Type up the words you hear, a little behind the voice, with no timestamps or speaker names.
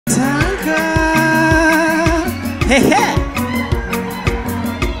Hehe.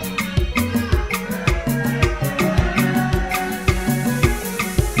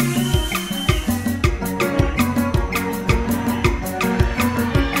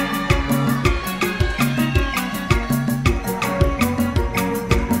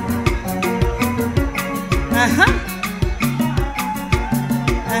 Aha.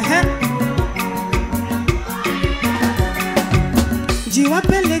 Aha. Njiwa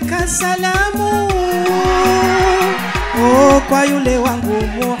peleka salamu, oh, kwa yule wangu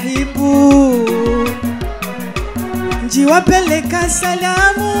muhibu. Njiwa peleka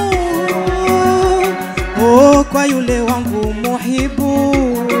salamu, oh, kwa yule wangu muhibu.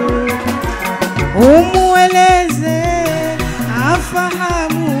 Umueleze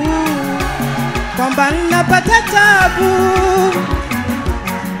afahamu kwamba napata tabu.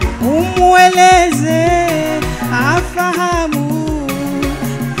 Umueleze afahamu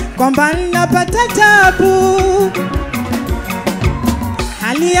kwamba napata tabu.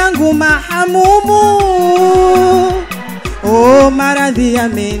 Hali yangu mahamumu, oh, maradhi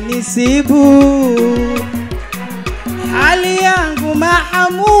yamenisibu. Hali yangu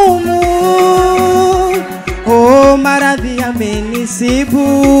mahamumu, oh, maradhi yamenisibu.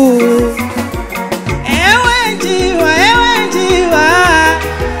 Ewe njiwa,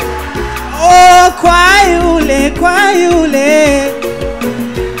 oh, kwa yule.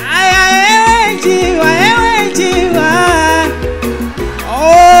 Aya, ewe njiwa,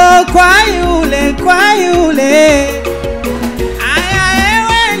 oh, kwa yule. Aya,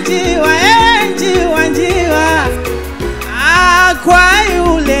 ewe njiwa, ah, kwa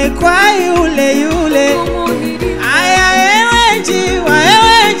yule. Aya, ewe njiwa,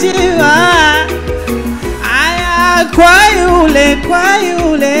 aya, kwa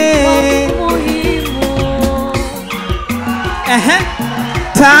yule.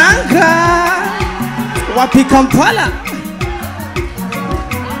 Tanga wapi Kampala?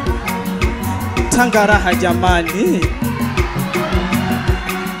 Tanga raha jamani.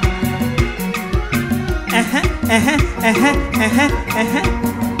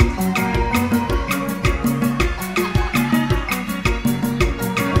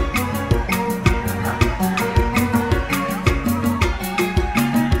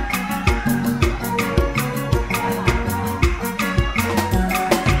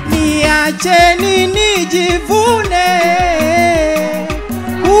 Niacheni nijivune,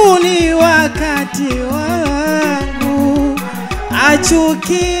 uni wakati wangu.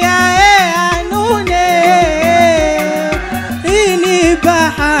 Achukia anune, ini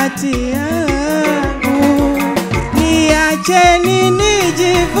bahati yangu. Niacheni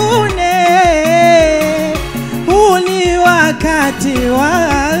nijivune, uni wakati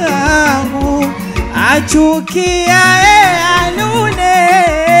wangu. Achukia anune,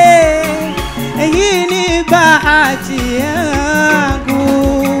 hii ni bahati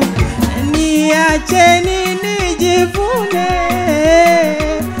yangu. Niacheni nijivune,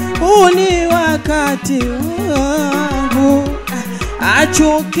 uni wakati wangu.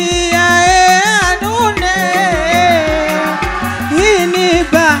 Achukia anune, hii ni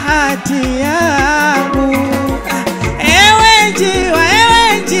bahati yangu. Ewe njiwa,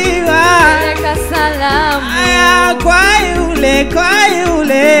 peleka salamu, aya, kwa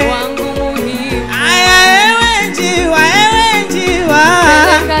yule wangu muhimu. Aya, ewe njiwa,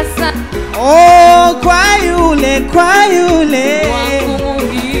 peleka salamu, oh, kwa yule wangu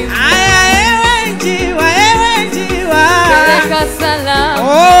muhimu. Aya, ewe njiwa, peleka salamu,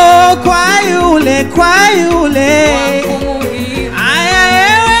 oh, kwa yule wangu muhimu. Aya,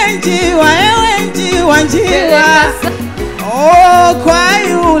 ewe njiwa, oh, kwa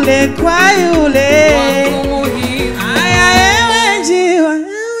yule wangu muhimu. Aya, ewe njiwa,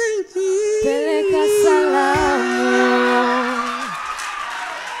 peleka salamu.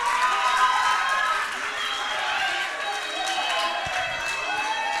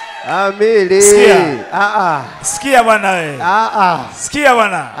 Amiri. Sikia bwana wewe. Sikia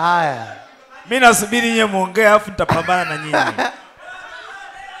bwana. Haya. Mimi nasubiri nyie muongee afu nitapambana na nyinyi.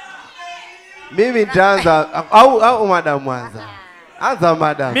 Mimi nitaanza au madam mwanza. Anza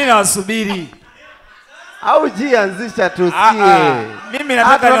madam. Mimi nasubiri. Au jianzisha tusikie. Mimi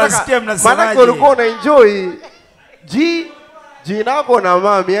nataka niwasikie mnasemaje. Maana ulikuwa una enjoy jina lako na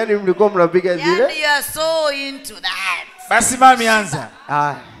mami, yani mlikuwa mnapiga zile. Yani you are so into that. Basi mami anza.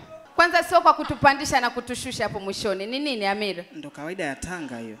 Kwanza sio kwa kutupandisha na kutushusha hapo mwishoni. Ni nini Amir? Ndo kawaida ya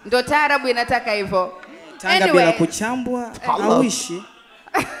Tanga hiyo. Ndo taarabu inataka hivyo. Tanga bila kuchambwa hauishi.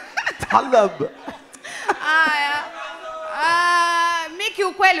 Talab. Miki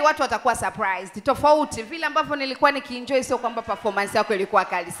kiukweli watu watakuwa surprised. Tofauti vile ambavyo nilikuwa nikienjoy, sio kwamba performance yako ilikuwa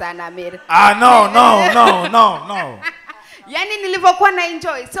kali sana Amir. No. Yani nilivyokuwa na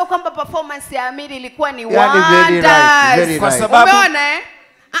enjoy, sio kwamba performance ya Amir ilikuwa ni very kwa right. sababu umeona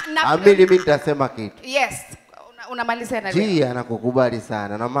Amir, mimi nitasema kitu. Yes. Unamalizia na Njia anakukubali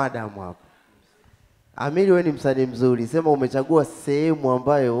sana na madam hapo. Amir, wewe ni msanii mzuri. Sema umechagua sehemu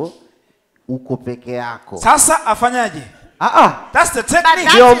ambayo uko peke yako. Sasa afanyaje? That's the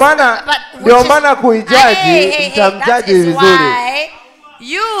technique. Ndio maana kuijaji, mtamjaji vizuri.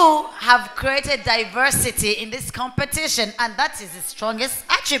 You have created diversity in this competition, and that is the strongest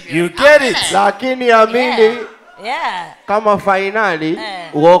attribute. You get it. Lakini Amiri, kama finali,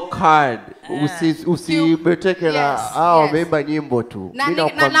 work hard. Usibeteke na wameimba nyimbo tu.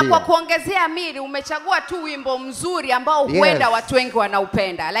 Na kwa kuongezea Amiri, umechagua tu wimbo mzuri ambao huenda watu wengi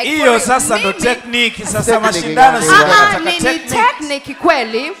wanaupenda. Like hiyo sasa ndo technique. Sasa mashindano ni technique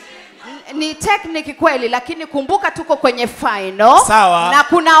kweli. Ni technique kweli, lakini kumbuka tuko kwenye final. Sawa. Na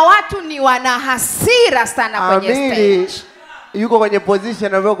kuna watu ni wana hasira sana kwenye stage. Yuko kwenye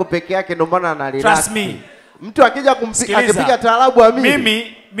position ambayo uko peke yake, ndio maana analirax. Trust me. Mtu akija akipiga taarabu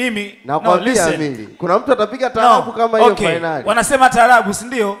Amiri. Mimi nakwambia Amiri. Kuna mtu atapiga taarabu kama hiyo finali. Wanasema taarabu, si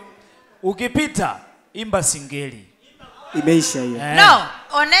ndio? Ukipita imba singeli. Imeisha hiyo. No,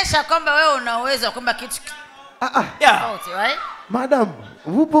 onesha kwamba wewe una uwezo kwamba kitu right? Madam,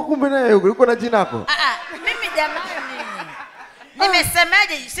 upo kumbe naye uko na jina lako? Mimi jamani.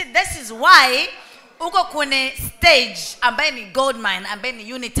 Nimesemaje? You see, this is why uko kwenye stage ambaye ni gold mine, ambaye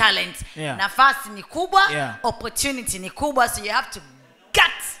ni Unitalent. Nafasi ni kubwa, opportunity ni kubwa, so you have to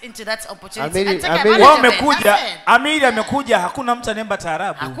get into that opportunity. Amir amekuja, hakuna mtu anaimba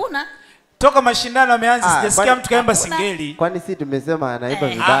taarabu. Hakuna. Toka mashindano ameanza sijasikia mtu kaimba singeli. Kwani sisi tumesema anaimba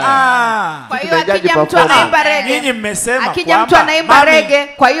vibaya? Kwa hiyo akija mtu anaimba reggae. Nyinyi mmesema kwamba akija mtu anaimba reggae,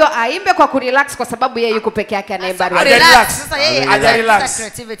 kwa hiyo aimbe kwa kurelax kwa sababu yeye yuko peke yake anaimba reggae. Sasa yeye relax.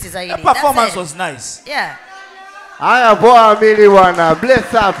 Creativity zaidi. The performance was nice. Haya poa Amiri bwana.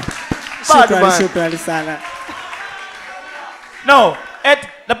 Bless up. Shukrani sana. No,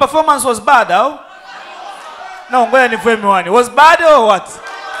 the performance was bad, No, ngoja nifue miwani. Was bad or what?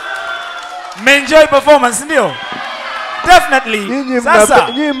 Enjoy performance ndio? Definitely.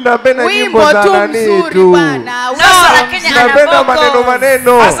 Sasa nyinyi mnapenda nyimbo za nani tu. Mnapenda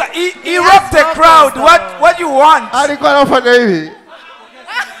maneno. Sasa he rocked the crowd. What you want? Alikuwa anafanya hivi.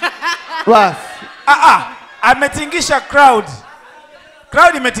 Bas. Ametingisha crowd.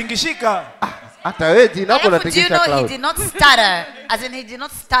 Crowd imetingishika. Hata wewe jina lako unatingisha crowd. He did not stutter. As in he did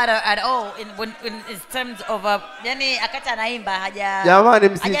not stutter at all in terms of yani akati anaimba haja. Jamani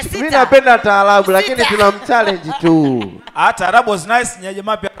mimi napenda taarabu lakini tunamchallenge tu. Taarabu was nice, ni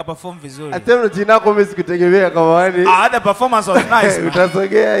jamaa pia akaperform vizuri. Asema jina lako mimi sikutegemea kama yani. The performance was nice.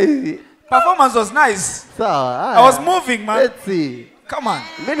 Utasogea hivi. Performance was nice. Sawa. I was moving man. Let's see. Come on.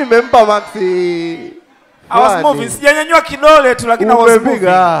 Mimi nimempa maxi. I was moving. Sijanyanyua kidole tu lakini I was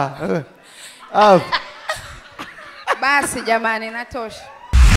moving. Basi jamani, natosha.